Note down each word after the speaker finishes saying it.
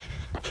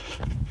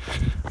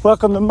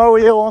Welcome to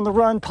Moio on the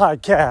Run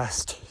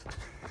podcast.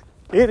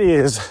 It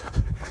is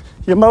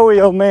your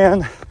Moio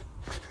man,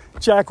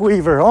 Jack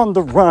Weaver, on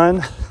the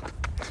run,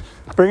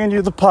 bringing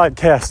you the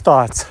podcast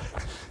thoughts.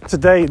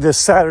 Today, this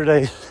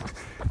Saturday,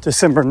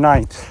 December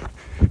 9th.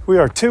 We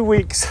are 2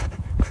 weeks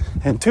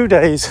and 2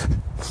 days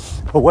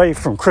away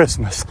from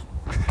Christmas.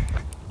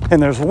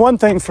 And there's one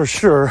thing for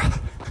sure,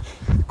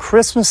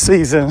 Christmas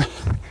season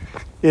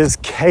is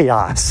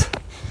chaos.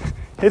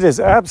 It is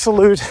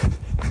absolute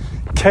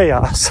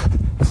chaos.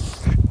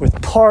 With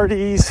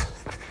parties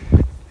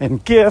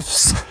and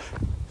gifts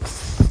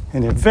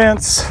and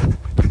events,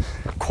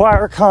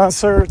 choir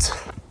concerts,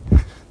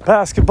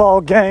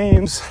 basketball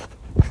games,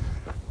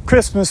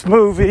 Christmas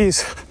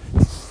movies.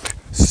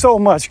 So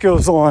much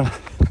goes on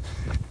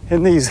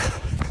in these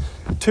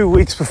 2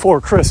 weeks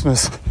before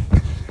Christmas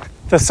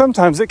that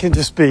sometimes it can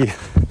just be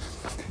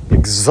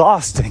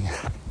exhausting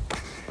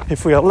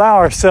if we allow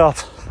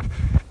ourselves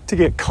to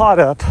get caught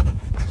up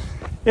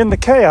in the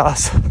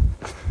chaos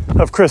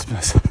of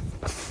Christmas.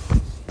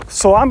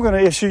 So I'm going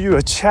to issue you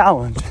a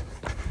challenge.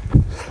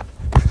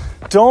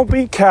 Don't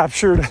be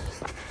captured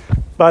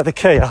by the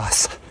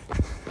chaos.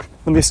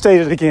 Let me state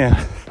it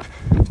again.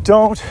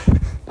 Don't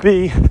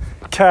be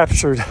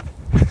captured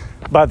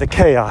by the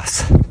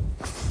chaos.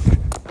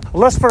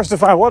 Let's first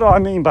define, what do I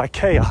mean by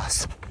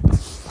chaos?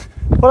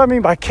 What I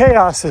mean by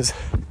chaos is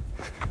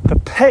the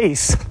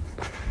pace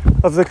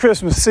of the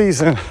Christmas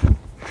season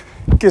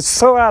gets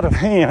so out of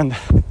hand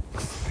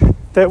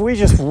that we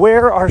just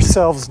wear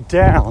ourselves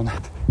down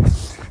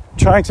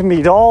trying to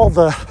meet all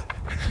the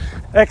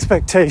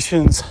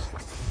expectations,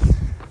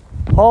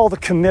 all the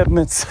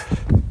commitments,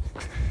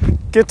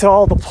 get to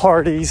all the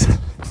parties,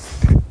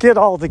 get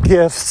all the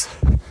gifts,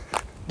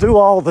 do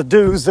all the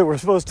do's that we're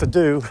supposed to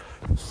do.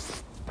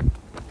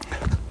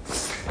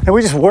 And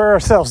we just wear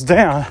ourselves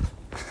down.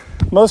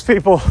 Most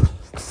people,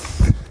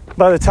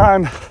 by the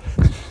time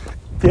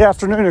the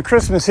afternoon of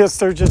Christmas hits,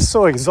 they're just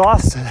so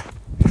exhausted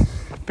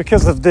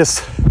because of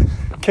this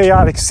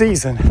chaotic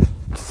season.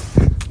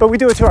 But we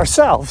do it to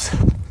ourselves.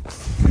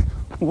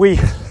 We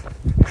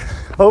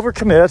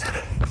overcommit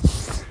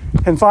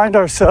and find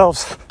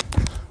ourselves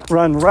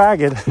run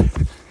ragged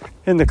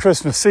in the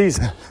Christmas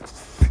season.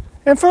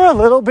 And for a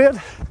little bit,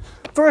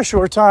 for a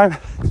short time,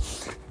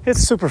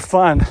 it's super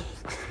fun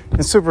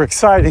and super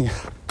exciting.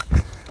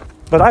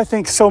 But I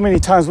think so many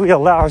times we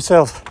allow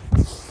ourselves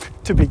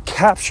to be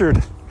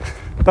captured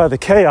by the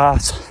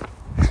chaos.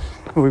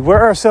 And we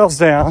wear ourselves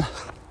down.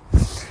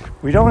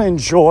 We don't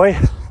enjoy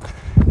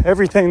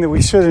everything that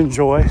we should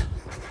enjoy.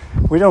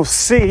 We don't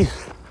see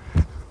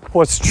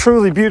what's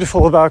truly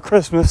beautiful about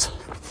Christmas.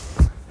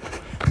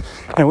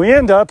 And we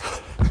end up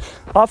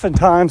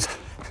oftentimes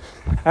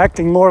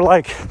acting more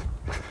like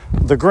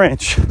the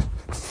Grinch.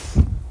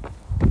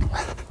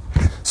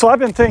 So I've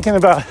been thinking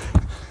about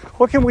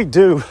what can we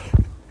do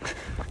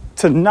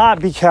to not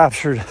be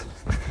captured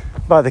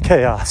by the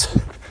chaos,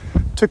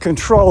 to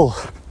control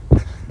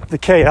the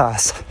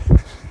chaos,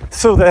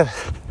 so that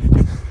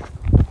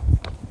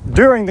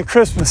during the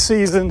Christmas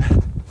season,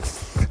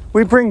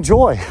 we bring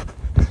joy,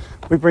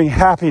 we bring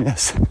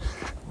happiness,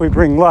 we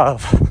bring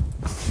love.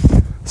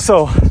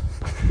 So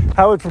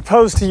I would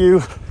propose to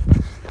you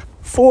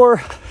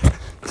 4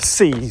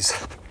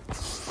 C's: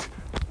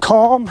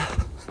 calm,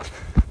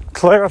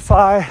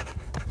 clarify,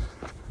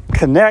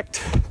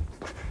 connect,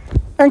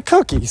 and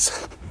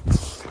cookies.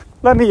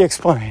 Let me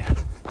explain.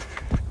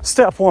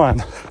 Step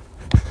 1,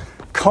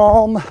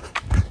 calm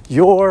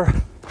your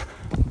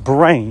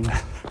brain.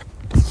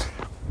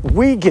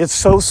 We get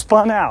so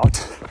spun out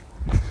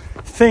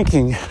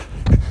thinking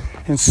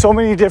in so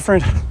many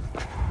different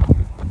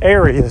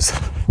areas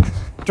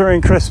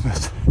during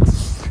Christmas.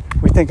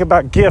 We think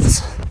about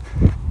gifts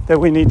that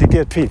we need to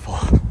get people.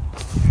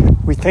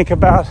 We think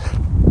about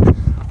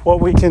what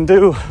we can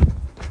do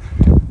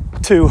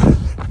to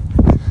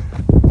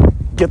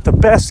get the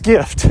best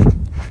gift.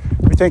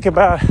 We think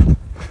about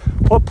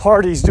what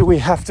parties do we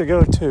have to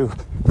go to?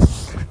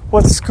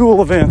 What school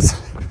events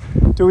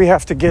do we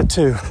have to get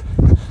to?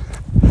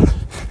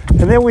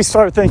 And then we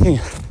start thinking,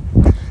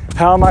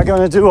 how am I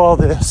going to do all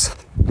this?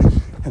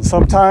 And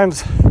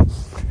sometimes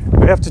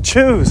we have to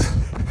choose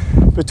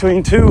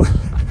between 2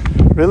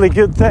 really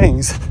good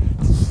things.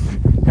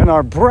 And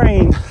our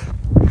brain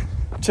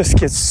just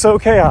gets so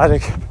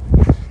chaotic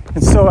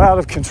and so out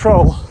of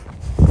control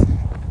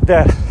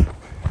that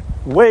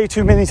way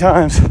too many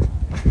times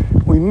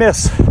we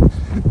miss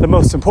the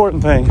most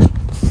important thing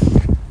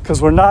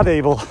because we're not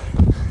able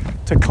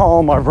to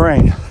calm our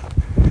brain.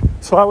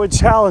 So I would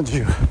challenge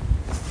you,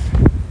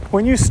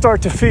 when you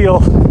start to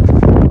feel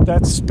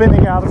that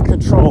spinning out of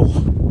control,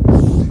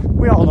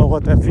 we all know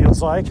what that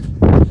feels like.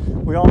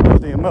 We all know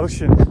the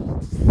emotion.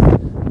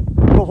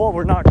 But what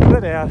we're not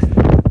good at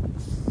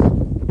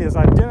is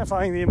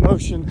identifying the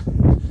emotion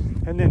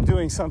and then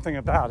doing something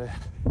about it.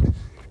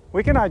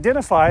 We can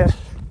identify it,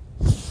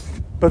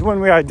 but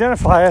when we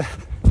identify it,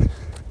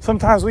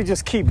 sometimes we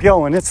just keep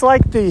going. It's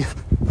like the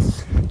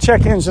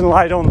check engine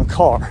light on the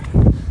car.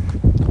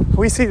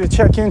 We see the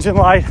check engine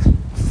light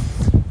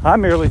I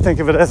merely think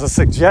of it as a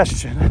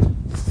suggestion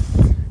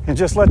and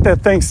just let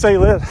that thing stay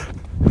lit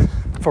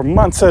for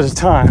months at a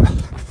time.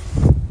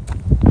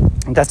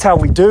 And that's how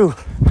we do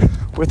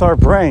with our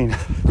brain.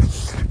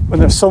 When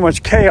there's so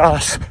much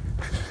chaos,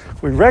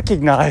 we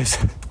recognize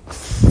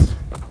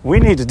we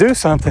need to do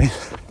something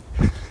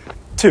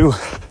to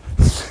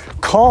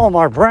calm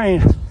our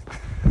brain,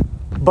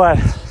 but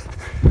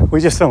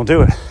we just don't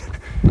do it.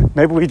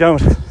 Maybe we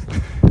don't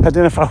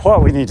identify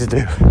what we need to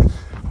do,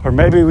 or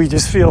maybe we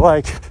just feel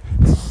like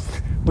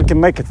we can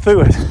make it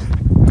through it.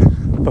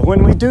 But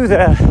when we do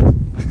that,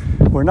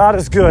 we're not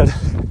as good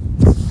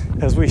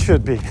as we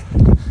should be.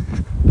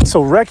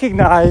 So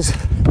recognize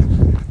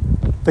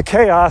the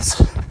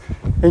chaos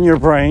in your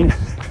brain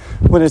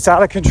when it's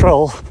out of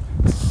control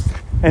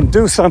and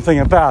do something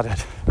about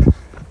it.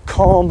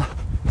 Calm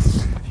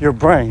your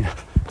brain.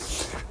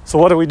 So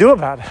what do we do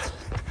about it?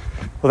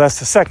 Well, that's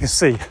the second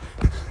C.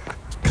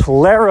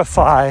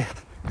 Clarify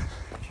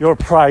your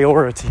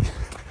priority.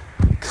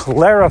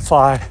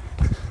 Clarify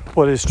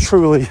what is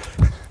truly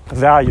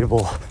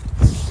valuable.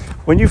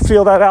 When you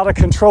feel that out of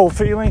control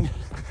feeling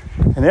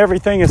and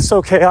everything is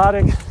so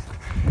chaotic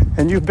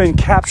and you've been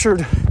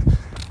captured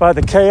by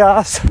the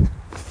chaos,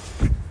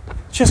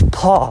 just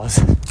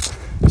pause.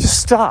 Just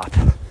stop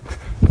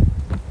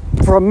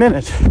for a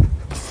minute.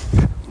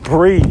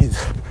 Breathe.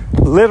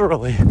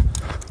 Literally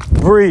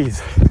breathe.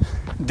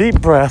 Deep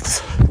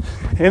breaths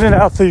in and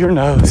out through your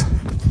nose.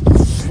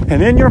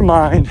 And in your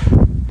mind,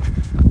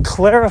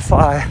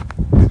 clarify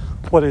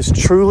what is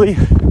truly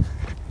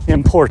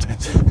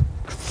important.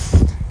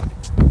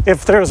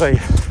 If there's a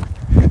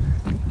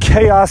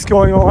chaos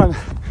going on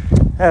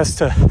as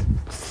to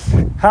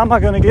how am I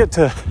going to get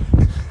to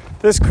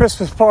this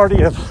Christmas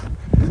party of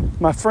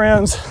my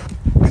friends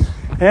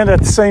and at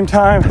the same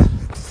time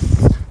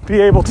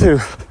be able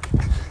to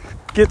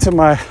get to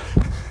my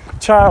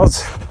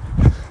child's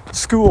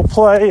school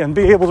play and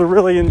be able to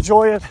really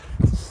enjoy it,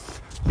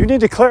 you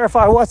need to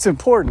clarify what's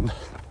important.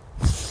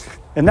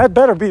 And that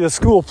better be the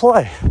school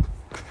play.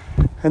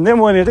 And then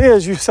when it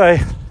is, you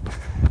say,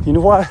 you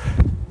know what?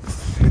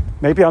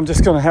 Maybe I'm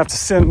just going to have to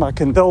send my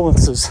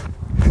condolences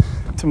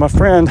to my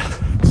friend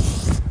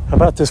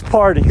about this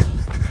party.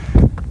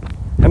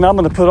 And I'm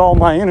going to put all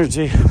my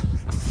energy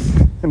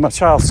in my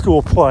child's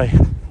school play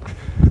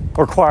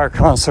or choir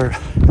concert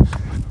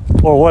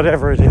or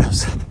whatever it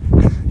is.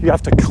 You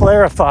have to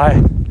clarify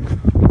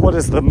what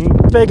is the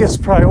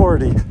biggest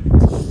priority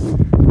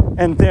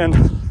and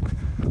then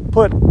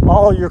put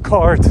all your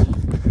cards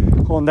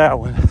on that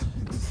one.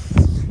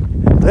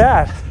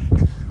 That,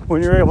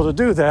 when you're able to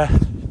do that,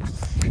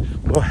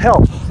 will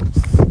help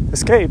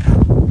escape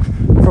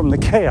from the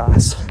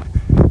chaos.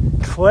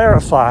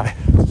 Clarify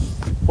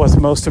what's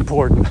most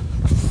important.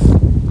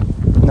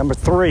 Number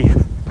 3,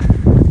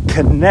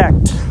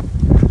 connect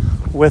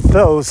with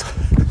those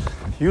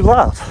you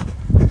love.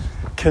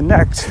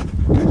 Connect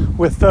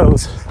with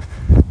those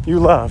you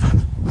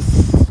love.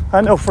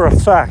 I know for a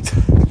fact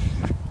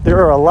there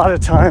are a lot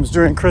of times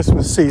during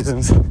Christmas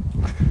seasons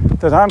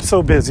that I'm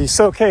so busy,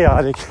 so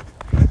chaotic,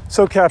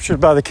 so captured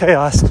by the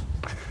chaos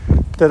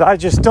that I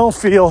just don't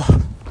feel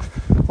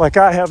like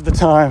I have the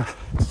time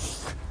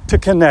to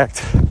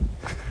connect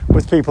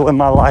with people in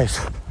my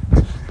life.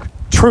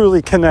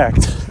 Truly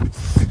connect.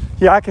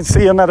 Yeah, I can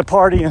see them at a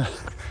party and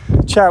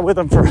chat with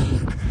them for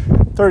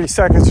 30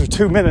 seconds or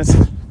 2 minutes,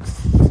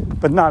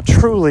 but not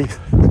truly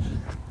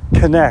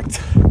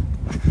connect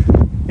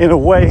in a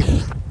way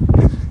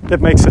that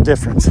makes a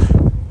difference.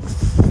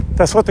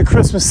 That's what the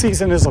Christmas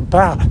season is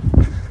about,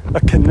 a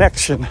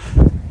connection.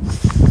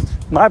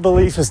 My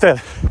belief is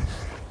that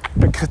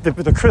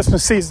the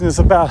Christmas season is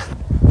about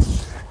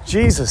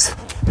Jesus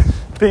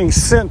being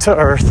sent to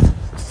earth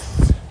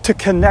to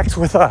connect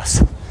with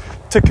us,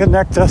 to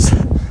connect us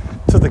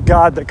to the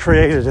God that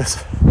created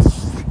us.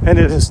 And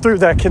it is through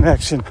that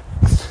connection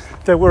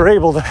that we're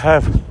able to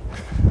have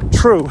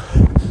true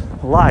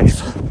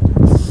life.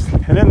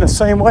 And in the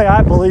same way,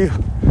 I believe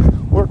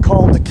we're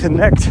called to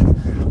connect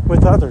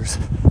with others,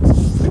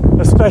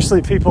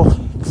 especially people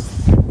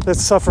that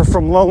suffer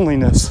from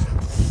loneliness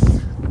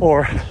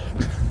or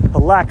a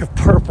lack of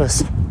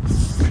purpose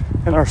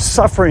and are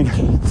suffering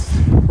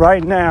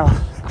right now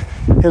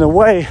in a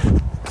way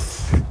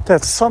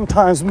that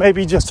sometimes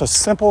maybe just a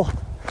simple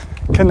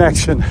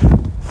connection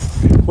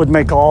would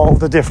make all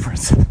the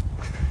difference.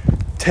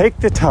 Take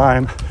the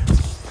time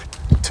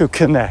to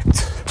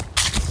connect.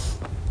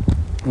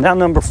 Now,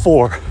 number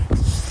 4.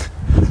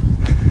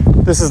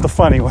 This is the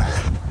funny one,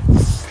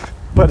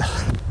 but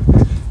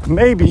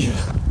maybe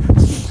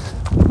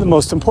the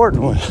most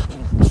important one.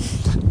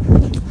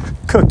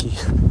 Cookie.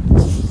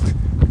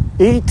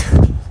 Eat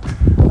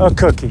a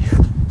cookie.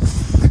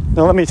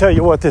 Now, let me tell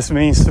you what this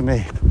means to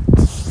me.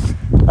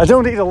 I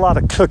don't eat a lot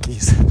of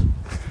cookies.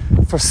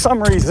 For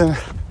some reason,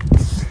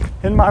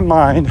 in my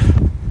mind,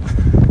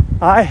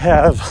 I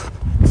have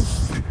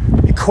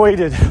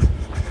equated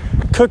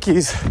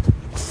cookies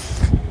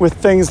with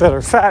things that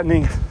are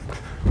fattening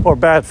or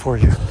bad for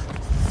you.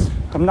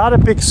 I'm not a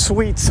big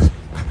sweets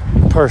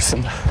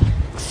person.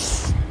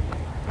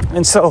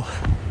 And so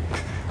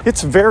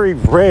it's very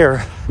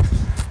rare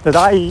that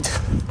I eat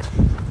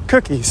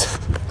cookies.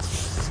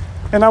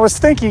 And I was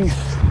thinking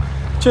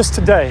just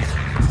today,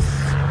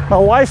 my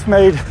wife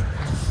made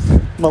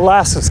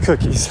molasses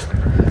cookies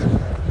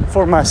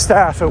for my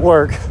staff at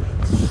work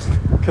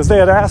because they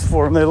had asked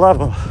for them. They love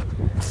them.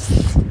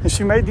 And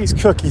she made these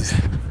cookies.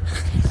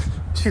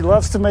 She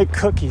loves to make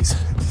cookies,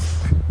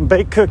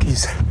 bake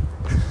cookies,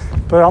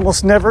 but I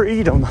almost never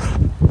eat them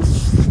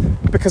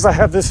because I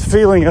have this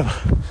feeling of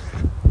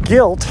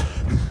guilt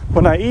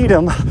when I eat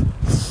them,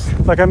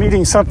 like I'm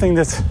eating something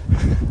that's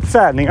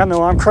fattening. I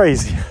know I'm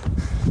crazy.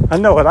 I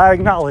know it. I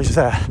acknowledge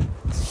that.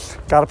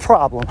 Got a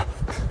problem.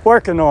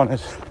 Working on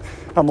it.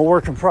 I'm a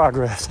work in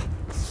progress.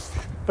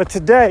 But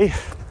today,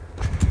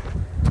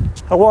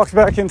 I walked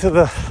back into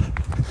the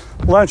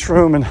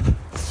lunchroom and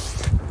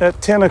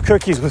that tin of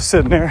cookies was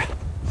sitting there.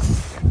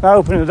 I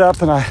opened it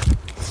up and I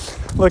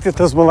looked at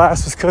those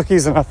molasses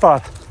cookies and I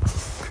thought,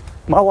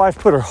 my wife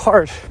put her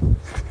heart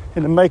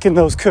into making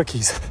those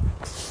cookies.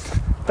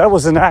 That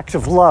was an act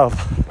of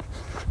love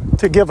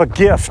to give a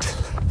gift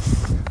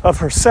of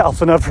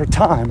herself and of her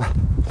time.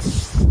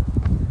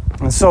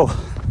 And so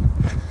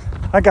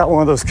I got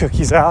one of those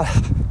cookies out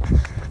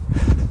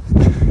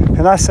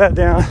and I sat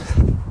down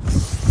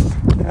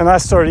and I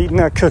started eating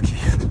that cookie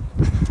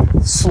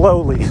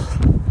slowly,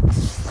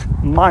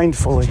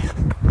 mindfully,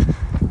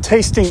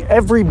 tasting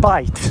every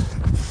bite,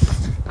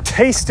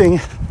 tasting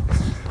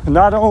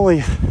not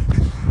only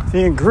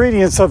the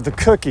ingredients of the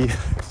cookie,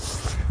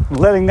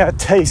 letting that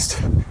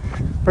taste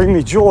bring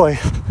me joy,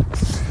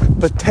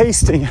 but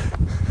tasting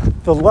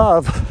the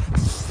love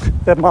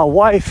that my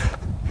wife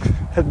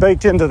had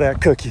baked into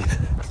that cookie.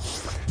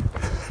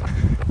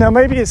 Now,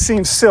 maybe it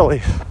seems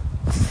silly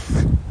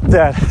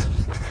that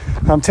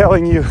I'm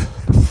telling you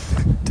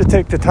to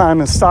take the time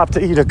and stop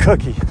to eat a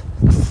cookie,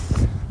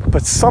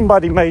 but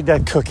somebody made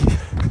that cookie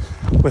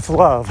with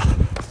love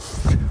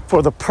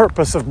for the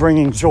purpose of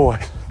bringing joy.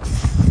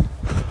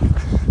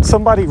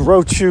 Somebody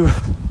wrote you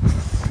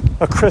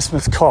a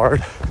Christmas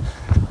card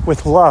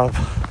with love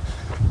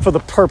for the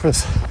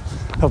purpose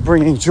of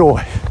bringing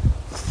joy.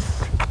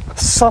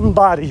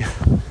 Somebody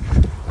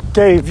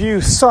gave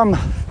you some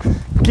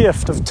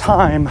gift of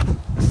time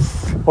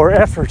or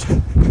effort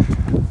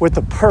with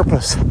the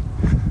purpose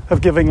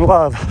of giving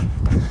love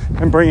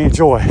and bringing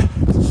joy.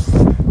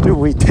 Do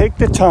we take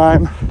the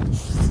time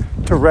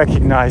to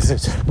recognize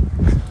it,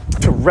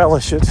 to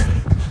relish it,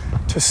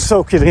 to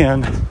soak it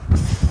in?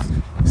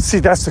 See,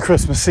 that's the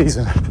Christmas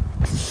season.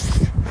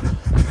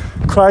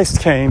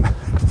 Christ came,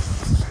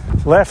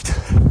 left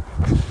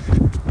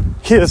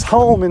his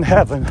home in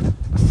heaven,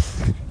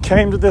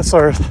 came to this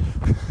earth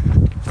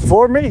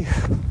for me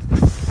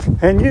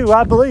and you,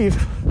 I believe,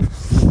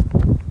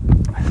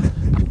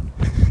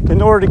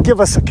 in order to give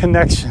us a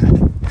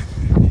connection.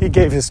 He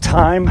gave his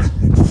time,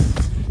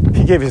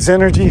 he gave his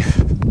energy,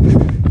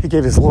 he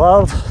gave his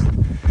love,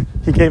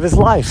 he gave his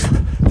life.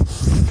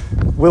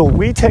 Will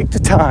we take the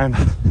time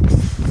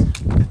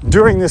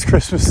during this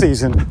Christmas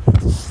season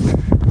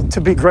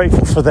to be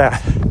grateful for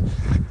that,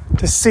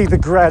 to see the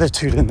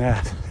gratitude in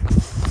that,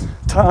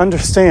 to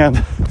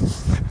understand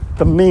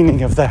the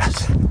meaning of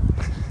that?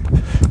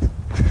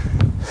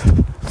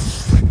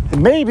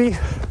 And maybe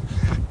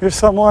you're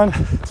someone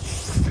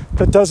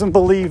that doesn't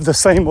believe the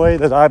same way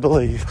that I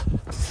believe.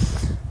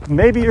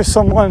 Maybe you're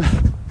someone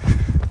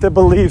that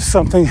believes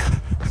something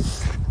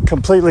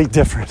completely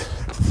different.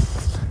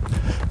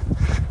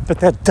 But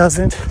that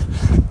doesn't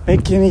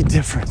make any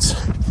difference.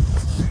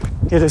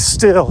 It is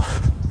still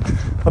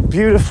a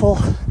beautiful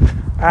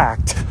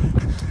act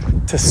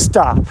to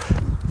stop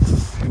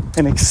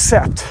and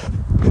accept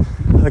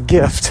a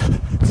gift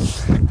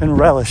and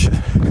relish it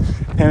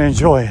and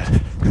enjoy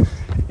it.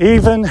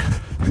 Even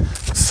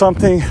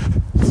something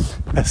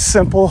as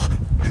simple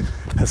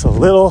as a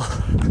little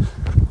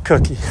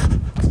cookie.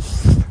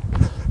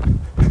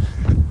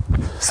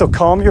 So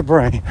calm your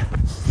brain,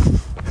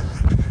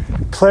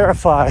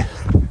 clarify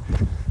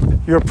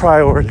your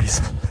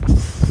priorities,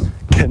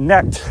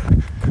 connect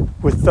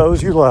with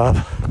those you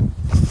love,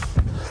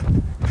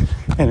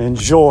 and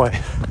enjoy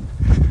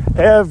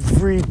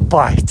every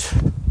bite,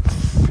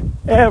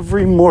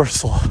 every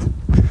morsel,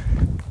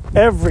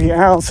 every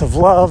ounce of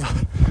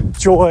love,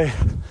 joy,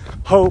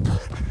 hope,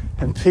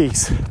 and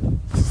peace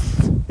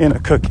in a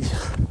cookie.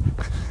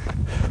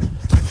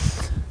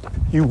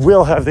 You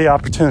will have the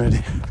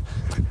opportunity.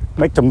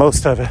 Make the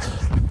most of it.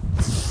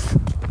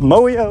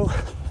 Moyo,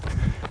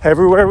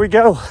 everywhere we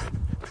go,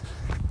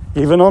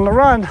 even on the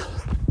run.